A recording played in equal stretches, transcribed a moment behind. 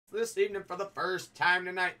this evening for the first time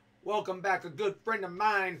tonight. Welcome back, a good friend of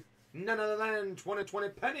mine, none other than 2020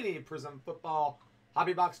 Panini Prizm Football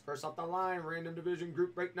Hobby Box. First off the line, random division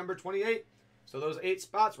group break number 28. So those 8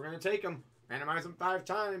 spots, we're going to take them, randomize them 5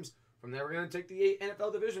 times. From there, we're going to take the 8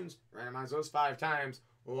 NFL divisions, randomize those 5 times.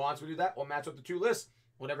 Once we do that, we'll match up the 2 lists.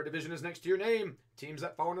 Whatever division is next to your name, teams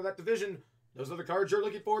that fall into that division, those are the cards you're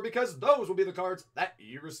looking for because those will be the cards that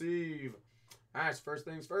you receive. All right, so first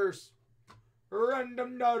things first.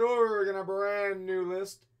 Random.org and a brand new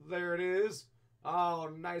list. There it is. All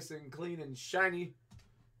nice and clean and shiny.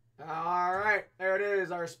 All right, there it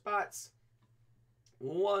is. Our spots.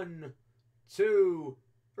 1, 2,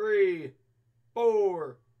 3,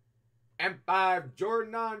 4, and 5.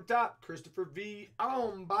 Jordan on top. Christopher V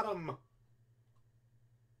on bottom.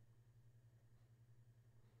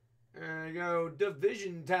 There you go.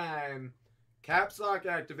 Division time. Caps lock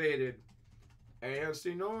activated.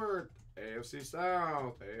 AFC North, AFC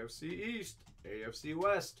South, AFC East, AFC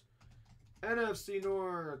West, NFC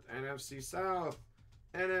North, NFC South,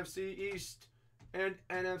 NFC East, and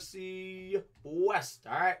NFC West.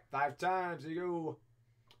 All right, 5 times. Here you go.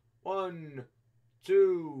 1,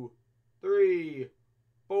 2, 3,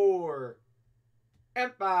 4,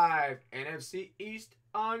 and 5. NFC East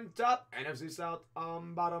on top, NFC South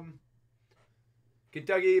on bottom.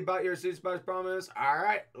 Kentucky, bought your seat spots promise. All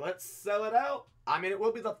right, let's sell it out. I mean, it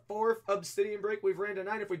will be the 4th Obsidian break we've ran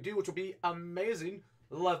tonight. If we do, which will be amazing.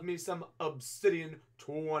 Love me some Obsidian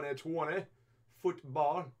 2020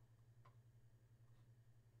 football.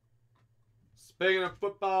 Speaking of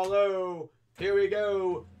football, though, here we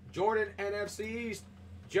go. Jordan, NFC East.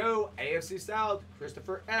 Joe, AFC South.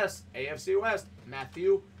 Christopher S, AFC West.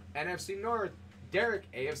 Matthew, NFC North.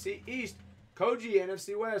 Derek, AFC East. Koji,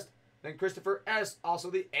 NFC West. Then Christopher S, also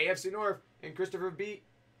the AFC North. And Christopher V,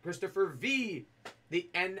 the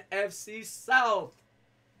NFC South.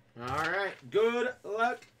 All right. Good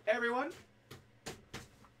luck, everyone.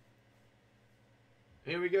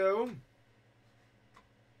 Here we go.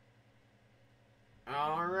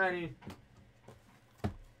 All righty.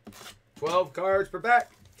 12 cards per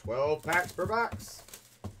pack. 12 packs per box.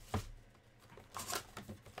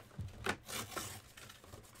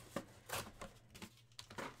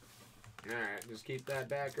 All right. Just keep that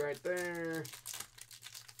back right there.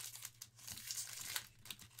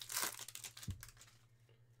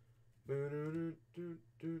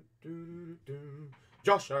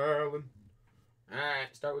 Josh Allen.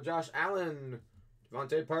 Alright, start with Josh Allen.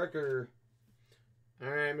 Devontae Parker.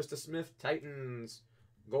 Alright, Mr. Smith, Titans.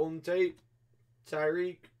 Golden Tate.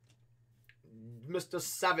 Tyreek. Mr.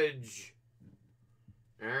 Savage.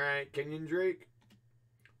 Alright, Kenyon Drake.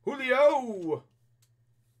 Julio.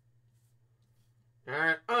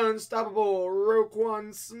 Alright, Unstoppable.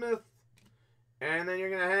 Roquan Smith. And then you're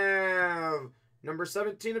going to have number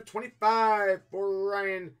 17 of 25 for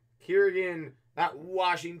Ryan Kerrigan, that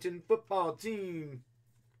Washington football team.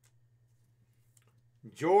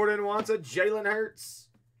 Jordan wants a Jalen Hurts.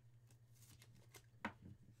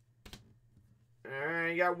 All right,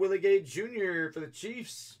 you got Willie Gay Jr. for the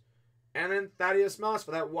Chiefs. And then Thaddeus Moss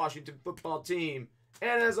for that Washington football team.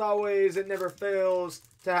 And as always, it never fails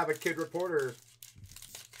to have a kid reporter.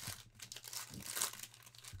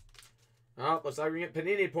 Oh, looks like we're going to get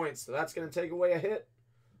Panini points, so that's going to take away a hit.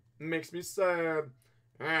 Makes me sad.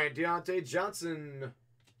 All right, Deontay Johnson.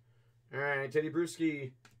 All right, Teddy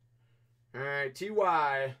Bruschi. All right,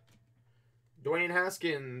 T.Y. Dwayne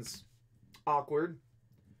Haskins. Awkward.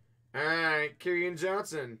 All right, Kerryon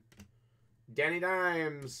Johnson. Danny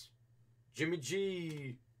Dimes. Jimmy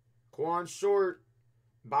G. Quan Short.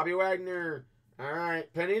 Bobby Wagner. All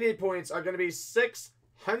right, Panini points are going to be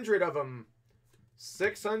 600 of them.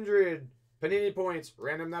 600. Panini points.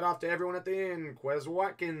 Random that off to everyone at the end. Quez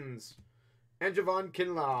Watkins. And Javon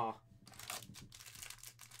Kinlaw.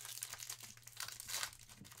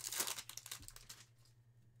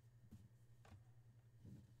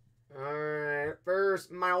 Alright.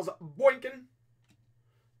 First, Miles Boykin.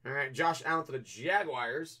 Alright. Josh Allen for the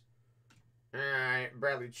Jaguars. Alright.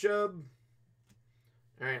 Bradley Chubb.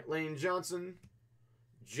 Alright. Lane Johnson.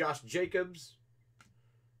 Josh Jacobs.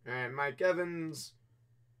 Alright. Mike Evans.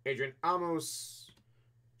 Adrian Amos,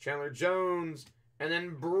 Chandler Jones, and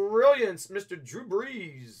then Brilliance, Mr. Drew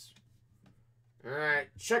Brees. All right,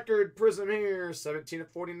 checkered Prizm here, 17 of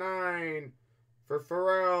 49 for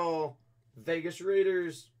Pharrell, Vegas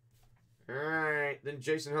Raiders. All right, then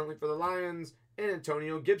Jason Huntley for the Lions, and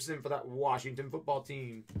Antonio Gibson for that Washington football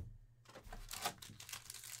team.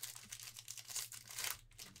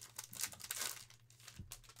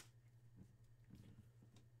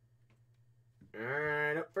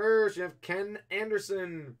 Alright, up first, you have Ken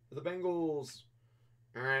Anderson for the Bengals.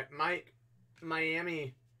 All right, Mike,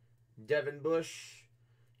 Miami, Devin Bush,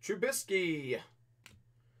 Trubisky,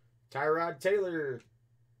 Tyrod Taylor,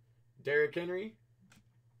 Derrick Henry,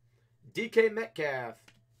 DK Metcalf.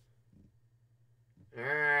 All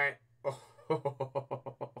right.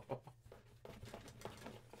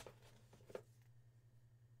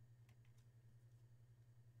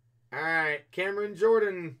 All right, Cameron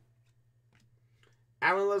Jordan,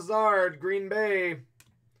 Alan Lazard, Green Bay.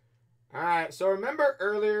 All right, so remember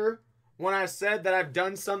earlier when I said that I've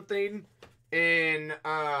done something in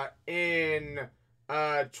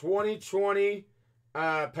 2020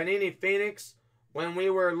 Panini Phoenix when we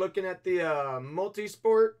were looking at the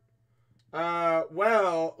multi-sport?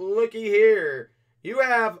 Well, looky here. You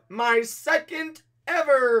have my second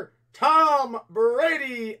ever Tom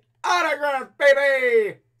Brady autograph,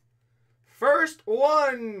 baby! First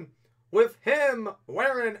one with him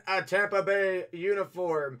wearing a Tampa Bay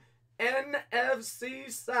uniform.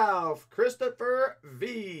 NFC South, Christopher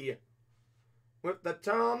V. With the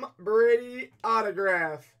Tom Brady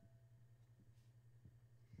autograph.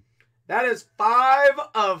 That is 5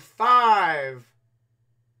 of 5.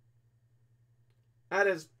 That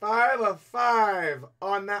is 5 of 5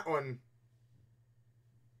 on that one.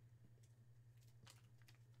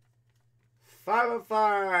 5 of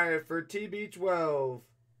 5 for TB12.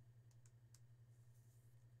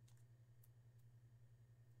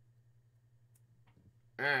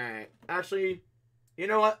 Alright. Actually, you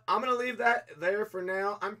know what? I'm going to leave that there for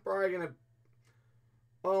now. I'm probably going to...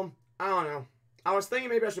 I don't know. I was thinking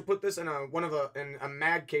maybe I should put this in a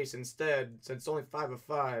mag case instead, since it's only 5 of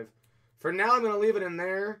 5. For now, I'm going to leave it in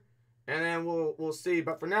there, and then we'll see.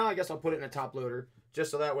 But for now, I guess I'll put it in a top loader,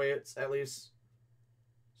 just so that way it's at least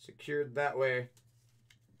secured that way.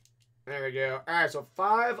 There we go. All right, so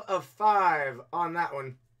 5 of 5 on that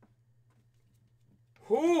one.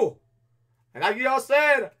 Whoo! And like y'all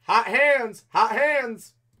said, hot hands, hot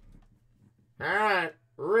hands. All right,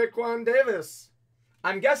 Raekwon Davis.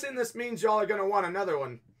 I'm guessing this means y'all are going to want another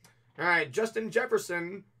one. All right, Justin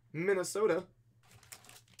Jefferson, Minnesota.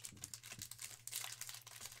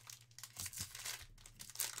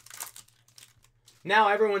 Now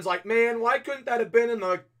everyone's like, man, why couldn't that have been in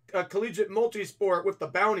the collegiate multisport with the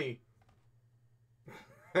bounty?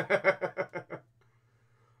 All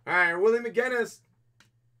right, Willie McGinnis.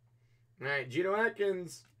 All right, Geno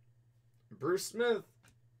Atkins, Bruce Smith,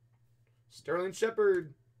 Sterling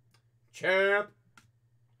Shepard, Champ,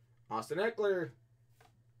 Austin Eckler,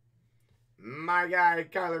 my guy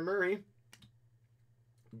Kyler Murray,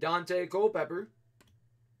 Dante Culpepper,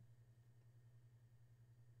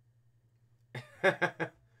 all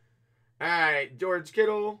right, George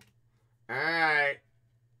Kittle, all right,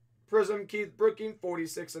 Prizm Keith Brooking,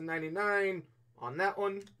 46 of 99 on that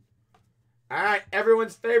one. All right,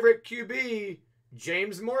 everyone's favorite QB,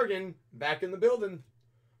 James Morgan, back in the building.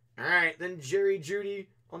 All right, then Jerry Jeudy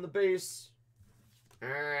on the base. All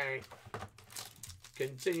right,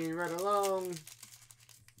 continuing right along.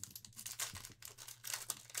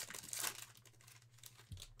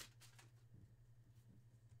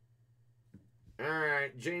 All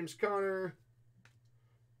right, James Conner.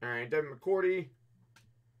 All right, Devin McCourty.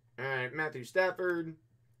 All right, Matthew Stafford,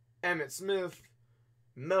 Emmitt Smith,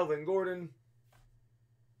 Melvin Gordon.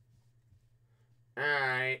 All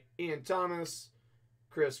right, Ian Thomas,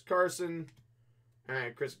 Chris Carson. All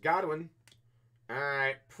right, Chris Godwin. All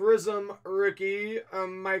right, Prizm rookie,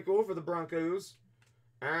 Michael for the Broncos.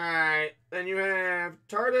 All right, then you have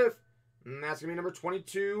Tardif. And that's going to be number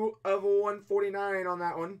 22 of 149 on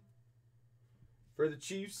that one for the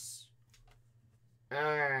Chiefs. All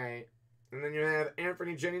right, and then you have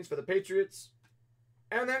Anthony Jennings for the Patriots.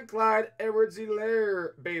 And then Clyde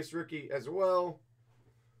Edwards-Helaire, base rookie as well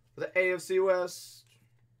for the AFC West.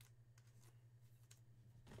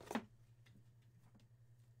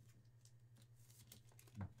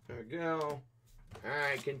 There we go. All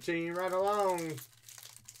right, continue right along.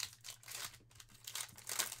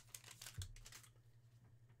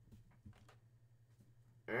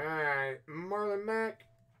 All right, Marlon Mack,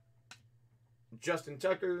 Justin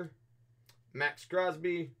Tucker, Max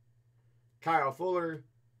Crosby, Kyle Fuller,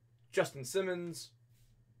 Justin Simmons.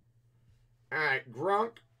 All right,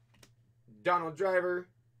 Gronk, Donald Driver,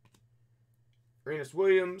 Renus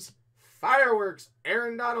Williams, Fireworks,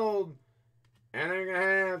 Aaron Donald. And then you're going to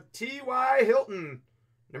have T.Y. Hilton,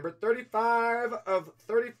 number 35 of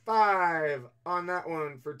 35 on that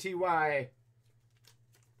one for T.Y.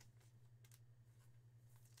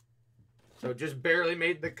 So just barely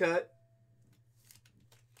made the cut.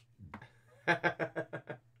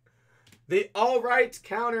 The all right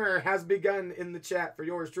counter has begun in the chat for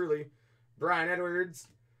yours truly. Brian Edwards.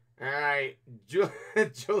 All right,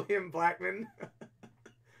 Julian Blackman.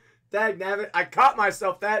 Dag nabbit. I caught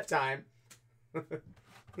myself that time.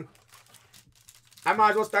 I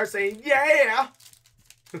might as well start saying, yeah.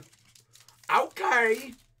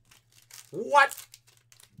 Okay. What?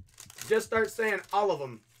 Just start saying all of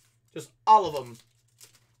them. Just all of them.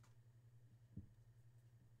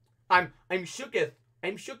 I'm shooketh.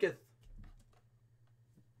 I'm shooketh.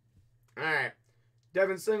 All right.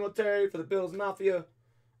 Devin Singletary for the Bills Mafia.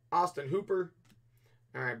 Austin Hooper.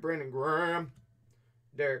 All right. Brandon Graham.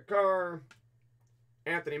 Derek Carr.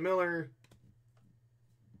 Anthony Miller.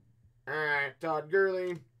 All right. Todd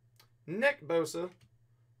Gurley. Nick Bosa.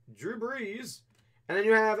 Drew Brees. And then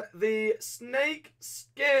you have the Snake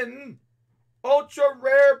Skin Ultra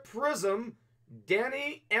Rare Prizm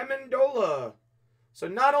Danny Amendola. So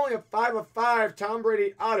not only a 5 of 5 Tom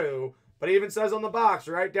Brady auto, but it even says on the box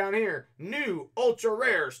right down here, new Ultra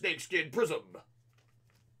Rare Snakeskin Prizm.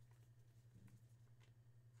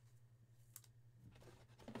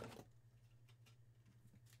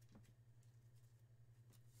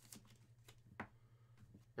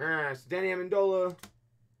 Alright, so Danny Amendola.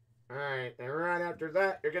 Alright, and right after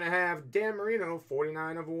that, you're going to have Dan Marino,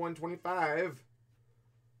 49 of 125.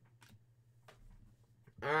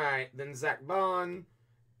 Alright, then Zach Bond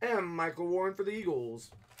and Michael Warren for the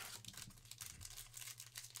Eagles.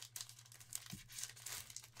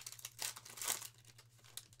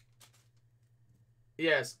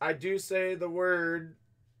 Yes, I do say the word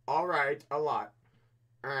alright a lot.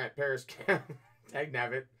 Alright, Paris Campbell. Tag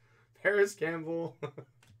Nabbit. Paris Campbell.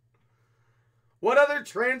 What other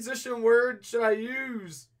transition word should I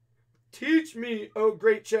use? Teach me, oh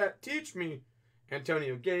great chat, teach me.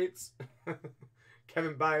 Antonio Gates.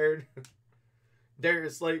 Kevin Byard.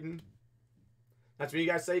 Darius Slayton. That's when you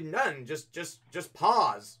guys say none. Just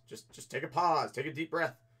pause. Just take a pause. Take a deep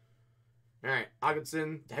breath. Alright.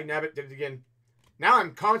 Ogginson. Tag Nabbit did it again. Now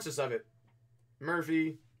I'm conscious of it.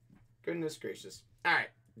 Murphy. Goodness gracious. Alright.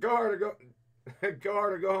 Go hard or go go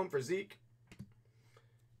hard or go home for Zeke.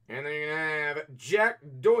 And then you're going to have Jack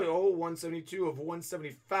Doyle, 172 of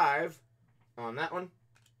 175 on that one.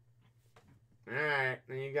 Alright.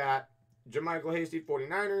 Then you got Jermichael Hasty,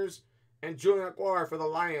 49ers. And Julian Aguilar for the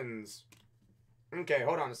Lions. Okay,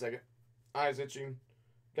 hold on a second. Eyes itching.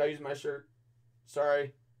 Gotta use my shirt.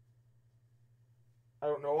 Sorry. I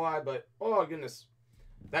don't know why, but oh goodness.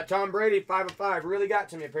 That Tom Brady 5 of 5 really got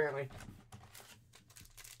to me apparently.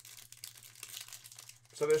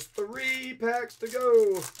 So there's 3 packs to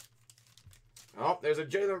go. Oh, there's a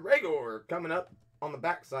Jalen Reagor coming up on the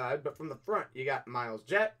backside, but from the front you got Miles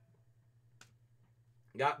Jack.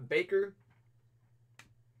 You got Baker.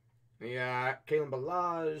 You got Kalen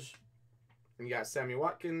Ballage. You got Sammy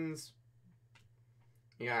Watkins.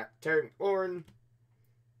 You got Terry McLaurin.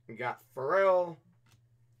 You got Pharrell.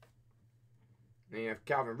 Then you have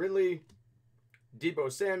Calvin Ridley.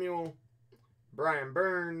 Deebo Samuel. Brian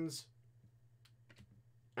Burns.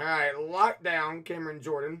 Alright, lockdown Cameron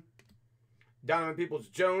Jordan. Donovan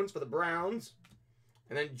Peoples-Jones for the Browns.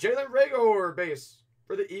 And then Jalen Reagor base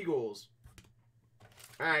for the Eagles.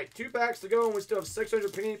 Alright, 2 packs to go, and we still have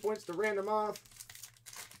 600 Panini points to random off.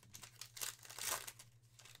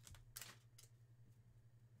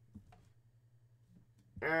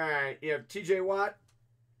 Alright, you have TJ Watt.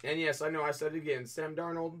 And yes, I know I said it again. Sam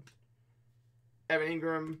Darnold. Evan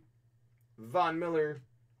Ingram. Von Miller.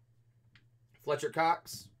 Fletcher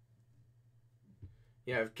Cox.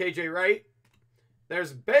 You have KJ Wright.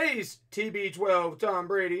 There's base TB12 Tom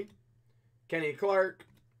Brady. Kenny Clark.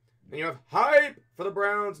 Then you have hype for the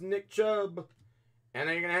Browns, Nick Chubb. And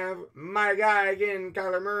then you're going to have my guy again,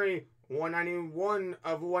 Kyler Murray. 191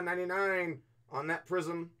 of 199 on that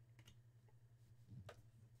Prizm.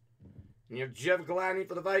 And you have Jeff Gladney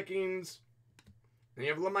for the Vikings. And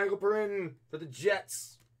you have LaMichael Perrin for the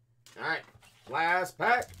Jets. All right, last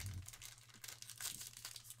pack.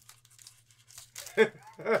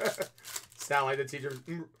 Sound like the teacher.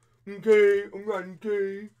 Okay, I'm writing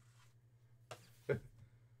okay.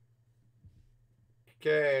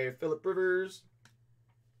 Okay, Phillip Rivers.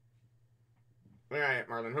 All right,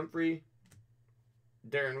 Marlon Humphrey.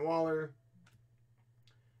 Darren Waller.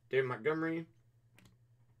 David Montgomery.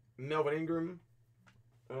 Melvin Ingram.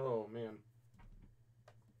 Oh, man.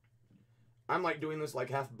 I'm like doing this like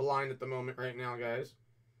half blind at the moment right now, guys.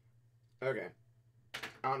 Okay.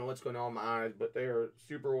 I don't know what's going on with my eyes, but they are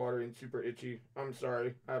super watery and super itchy. I'm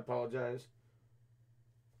sorry. I apologize.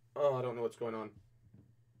 Oh, I don't know what's going on.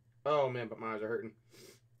 Oh, man, but my eyes are hurting.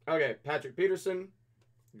 Okay, Patrick Peterson.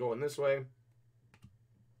 Going this way.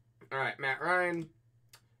 All right, Matt Ryan.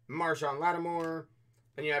 Marshawn Lattimore.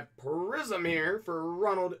 And you have Prizm here for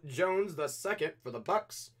Ronald Jones II for the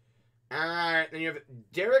Bucks. Alright, then you have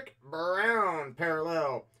Derek Brown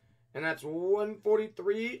parallel. And that's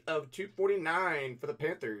 143 of 249 for the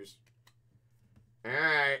Panthers.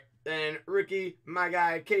 Alright, then rookie, my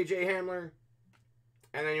guy, KJ Hamler.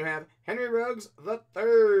 And then you have Henry Ruggs the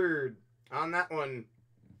third on that one.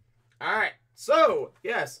 Alright, so,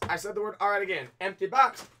 yes, I said the word alright again. Empty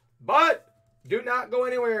box, but do not go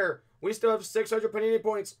anywhere. We still have 600 Panini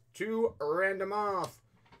points to random off.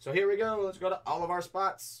 So here we go. Let's go to all of our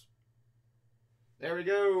spots. There we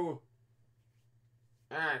go.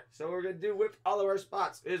 Alright, so what we're going to do with all of our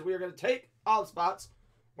spots is we are going to take all the spots.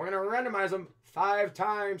 We're going to randomize them 5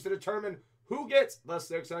 times to determine who gets the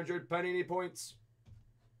 600 Panini points.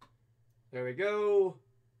 There we go.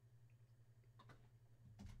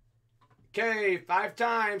 Okay, 5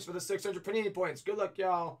 times for the 600 Panini points. Good luck,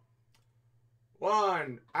 y'all.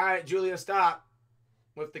 1. All right, Julia, stop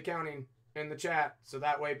with the counting in the chat so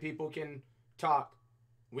that way people can talk.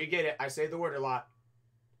 We get it. I say the word a lot.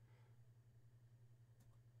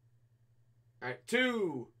 All right,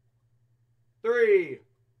 2, 3,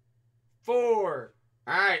 4.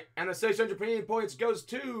 All right, and the 600 Panini points goes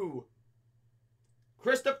to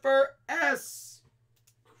Christopher S.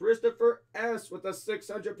 Christopher S. with the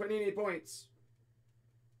 600 Panini points.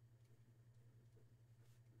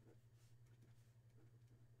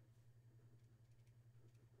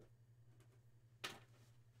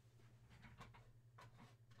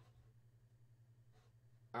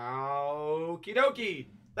 Okie dokie.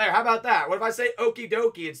 There, how about that? What if I say okie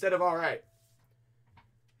dokie instead of alright?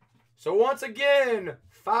 So once again,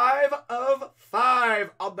 5 of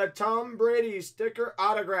 5 of the Tom Brady sticker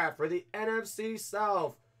autograph for the NFC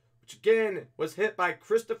South, which again was hit by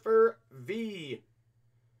Christopher V.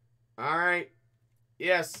 Alright.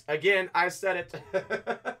 Yes, again, I said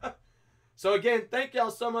it. So again, thank y'all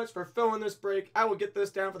so much for filling this break. I will get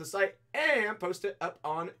this down for the site and post it up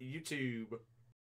on YouTube.